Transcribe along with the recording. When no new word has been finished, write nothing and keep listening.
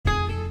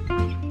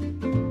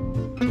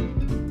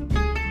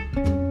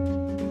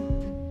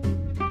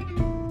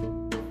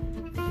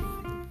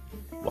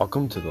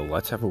Welcome to the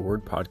Let's Have a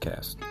Word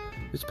podcast.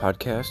 This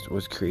podcast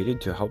was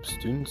created to help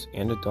students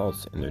and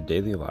adults in their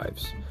daily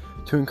lives,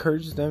 to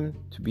encourage them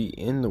to be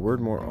in the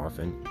Word more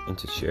often and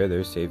to share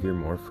their Savior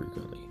more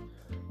frequently.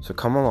 So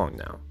come along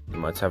now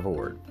and let's have a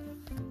word.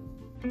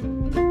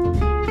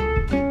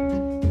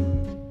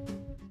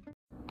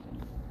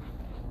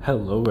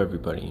 Hello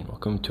everybody and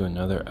welcome to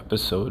another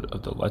episode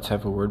of the Let's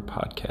Have a Word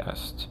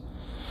podcast.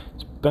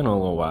 It's been a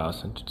little while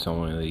since it's on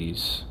one of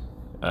these.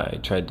 I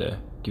tried to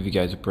give you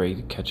guys a break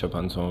to catch up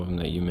on some of them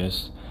that you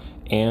missed,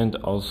 and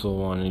also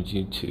wanted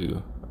you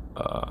to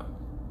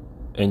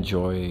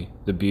enjoy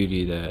the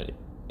beauty that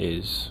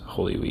is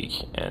Holy Week,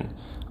 and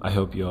I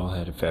hope you all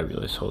had a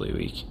fabulous Holy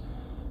Week.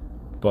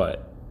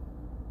 But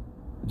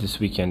this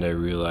weekend I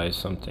realized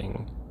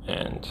something,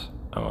 and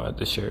I wanted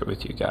to share it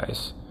with you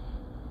guys.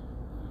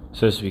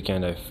 So this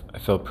weekend I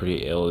felt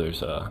pretty ill.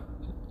 There's a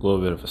little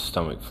bit of a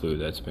stomach flu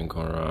that's been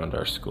going around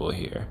our school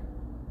here,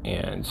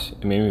 and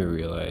it made me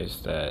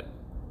realize that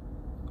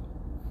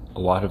a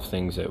lot of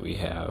things that we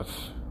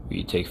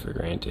take for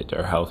granted,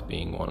 our health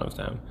being one of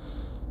them.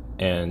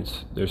 And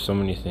there's so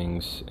many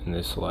things in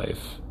this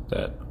life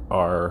that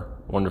are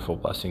wonderful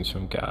blessings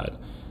from God.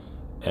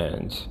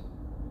 And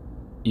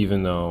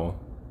even though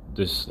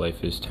this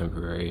life is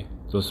temporary,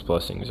 those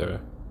blessings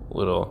are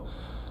little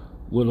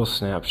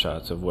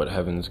snapshots of what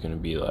heaven's going to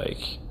be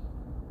like.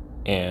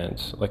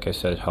 And like I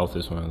said, health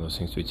is one of those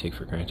things we take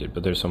for granted,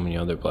 but there's so many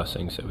other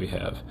blessings that we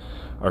have.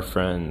 Our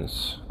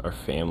friends, our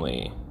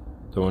family,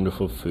 the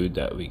wonderful food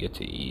that we get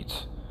to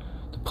eat,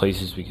 the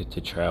places we get to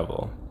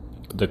travel,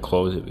 the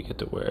clothes that we get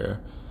to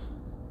wear,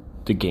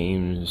 the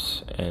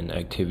games and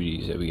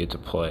activities that we get to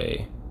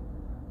play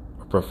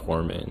or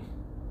perform in.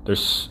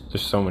 There's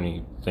so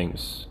many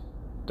things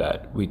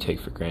that we take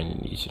for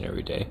granted each and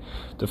every day.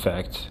 The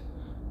fact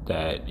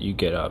that you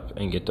get up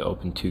and get to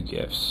open 2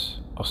 gifts,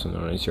 also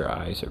known as your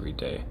eyes, every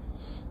day.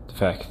 The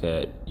fact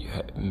that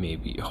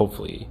you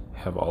hopefully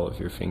have all of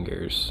your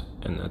fingers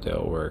and that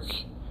they'll work.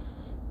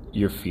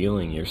 Your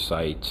feeling, your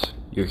sight,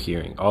 your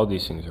hearing, all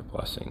these things are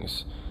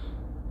blessings.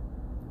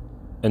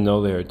 And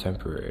though they are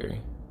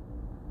temporary,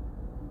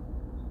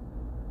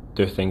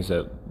 they're things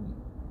that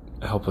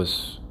help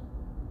us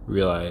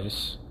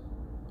realize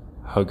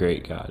how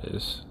great God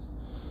is.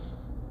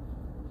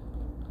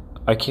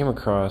 I came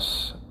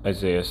across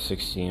Isaiah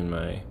 60 in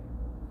my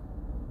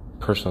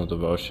personal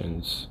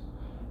devotions,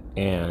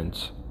 and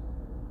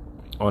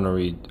I want to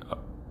read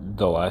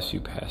the last few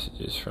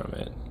passages from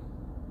it.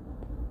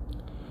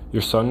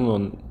 Your sun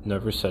will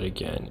never set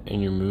again,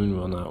 and your moon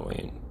will not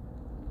wane,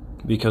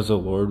 because the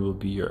Lord will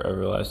be your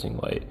everlasting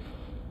light,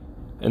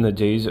 and the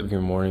days of your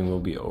mourning will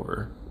be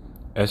over.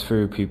 As for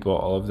your people,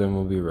 all of them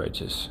will be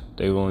righteous.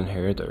 They will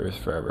inherit the earth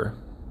forever.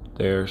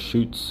 They are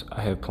shoots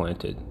I have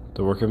planted,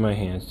 the work of my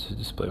hands to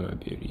display my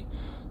beauty.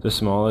 The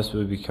smallest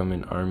will become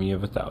an army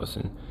of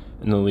 1,000,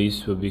 and the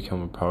least will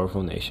become a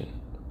powerful nation.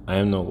 I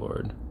am the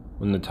Lord.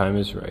 When the time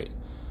is right,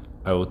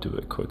 I will do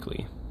it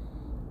quickly.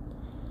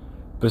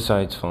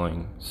 Besides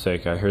falling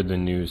sick, I heard the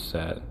news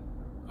that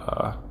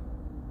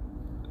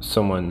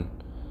someone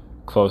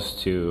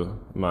close to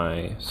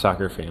my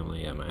soccer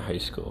family at my high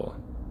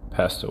school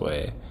passed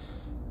away.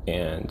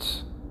 And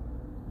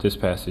this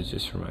passage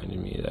just reminded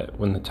me that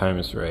when the time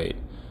is right,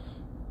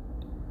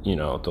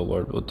 the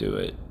Lord will do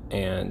it.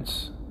 And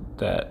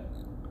that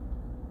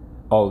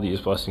all these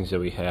blessings that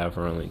we have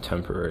are only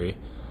temporary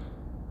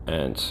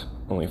and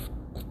only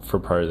for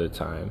part of the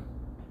time.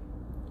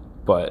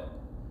 But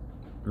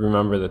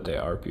remember that they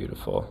are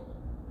beautiful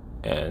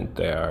and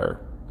they are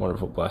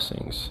wonderful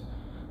blessings,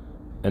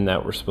 and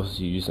that we're supposed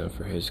to use them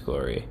for His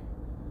glory.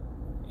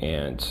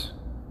 And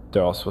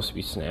they're all supposed to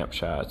be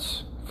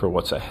snapshots for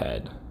what's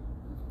ahead.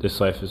 This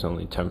life is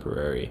only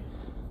temporary.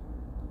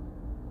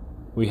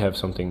 We have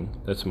something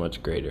that's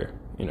much greater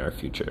in our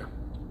future.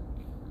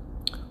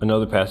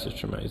 Another passage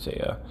from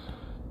Isaiah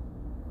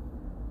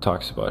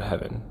talks about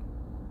heaven.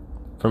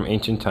 From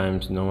ancient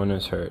times no one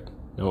has heard,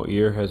 no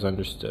ear has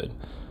understood,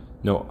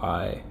 no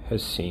eye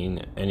has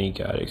seen any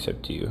God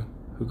except you,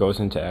 who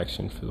goes into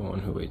action for the one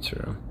who waits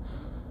for Him.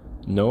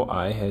 No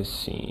eye has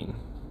seen,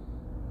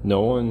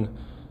 no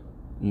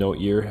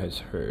ear has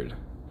heard.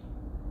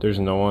 There's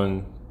no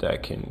one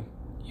that can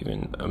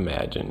even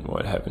imagine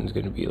what heaven's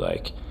going to be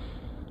like.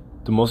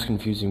 The most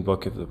confusing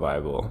book of the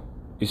Bible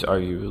is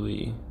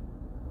arguably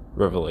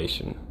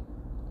Revelation.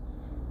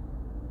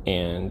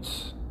 And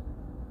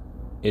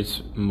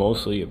it's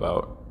mostly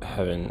about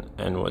heaven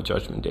and what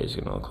Judgment Day is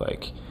going to look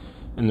like.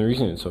 And the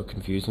reason it's so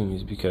confusing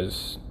is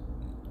because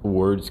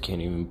words can't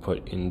even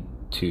put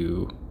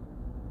into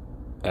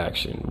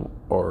action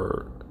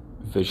or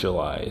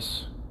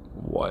visualize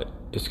what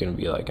it's going to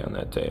be like on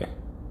that day.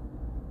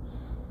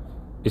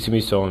 It's going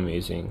to be so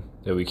amazing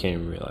that we can't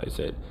even realize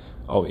it.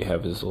 All we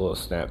have is little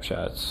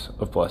snapshots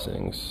of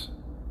blessings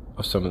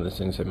of some of the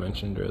things I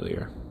mentioned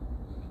earlier.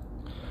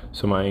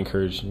 So my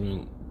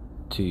encouragement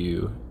to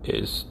you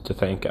is to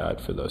thank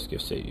God for those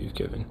gifts that you've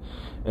given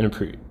and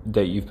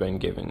that you've been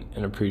given,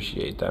 and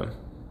appreciate them.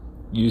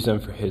 Use them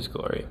for His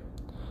glory.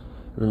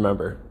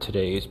 Remember,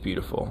 today is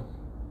beautiful.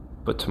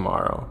 but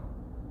tomorrow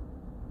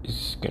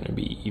is going to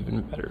be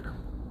even better.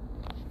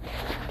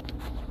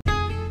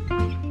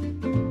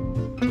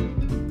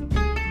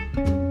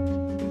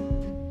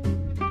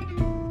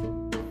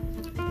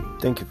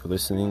 Thank you for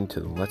listening to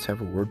the Let's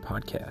Have a Word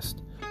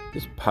podcast.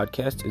 This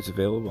podcast is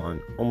available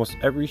on almost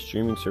every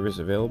streaming service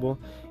available,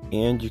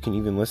 and you can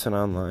even listen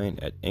online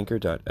at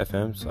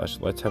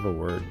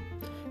anchor.fm/letshaveaword.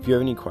 If you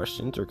have any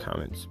questions or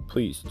comments,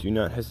 please do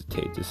not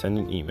hesitate to send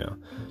an email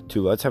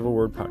to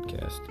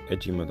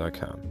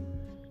letshaveawordpodcast@gmail.com.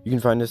 You can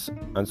find us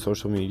on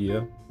social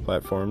media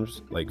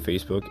platforms like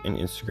Facebook and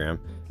Instagram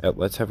at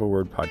Let's Have a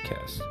Word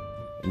Podcast.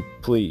 And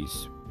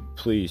please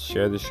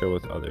share the show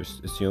with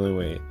others. It's the only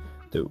way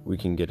that we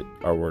can get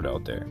our word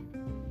out there.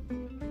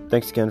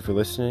 Thanks again for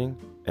listening,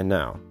 and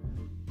now,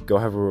 go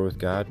have a word with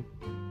God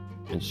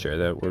and share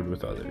that word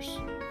with others.